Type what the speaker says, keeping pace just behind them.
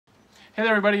Hey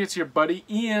there everybody, it's your buddy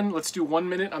Ian. Let's do 1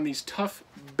 minute on these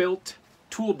ToughBuilt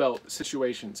tool belt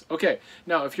situations. Okay,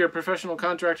 now if you're a professional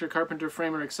contractor, carpenter,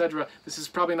 framer, etc., this is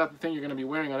probably not the thing you're going to be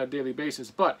wearing on a daily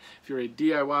basis, but if you're a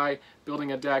DIY,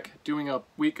 building a deck, doing a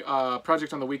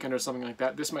project on the weekend or something like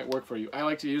that, this might work for you. I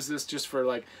like to use this just for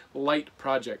like light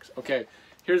projects. Okay,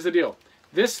 here's the deal.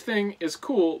 This thing is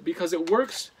cool because it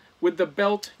works with the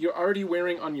belt you're already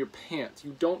wearing on your pants.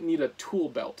 You don't need a tool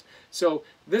belt. So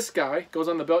this guy goes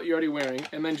on the belt you're already wearing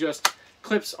and then just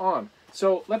clips on.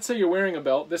 So let's say you're wearing a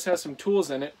belt, this has some tools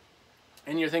in it,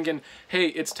 and you're thinking, hey,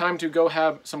 it's time to go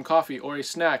have some coffee or a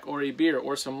snack or a beer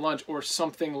or some lunch or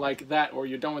something like that, or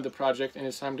you're done with the project and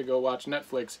it's time to go watch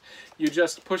Netflix. You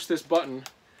just push this button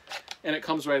and it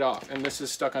comes right off, and this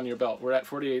is stuck on your belt. We're at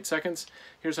 48 seconds.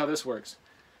 Here's how this works.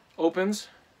 Opens,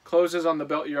 closes on the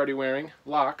belt you're already wearing,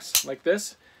 locks like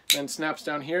this, then snaps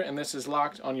down here, and this is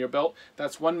locked on your belt.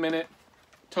 That's 1 minute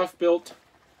ToughBuilt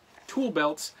tool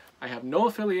belts. I have no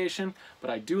affiliation,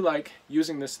 but I do like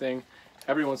using this thing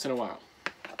every once in a while.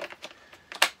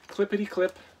 Clippity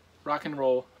clip, rock and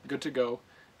roll, good to go.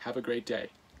 Have a great day.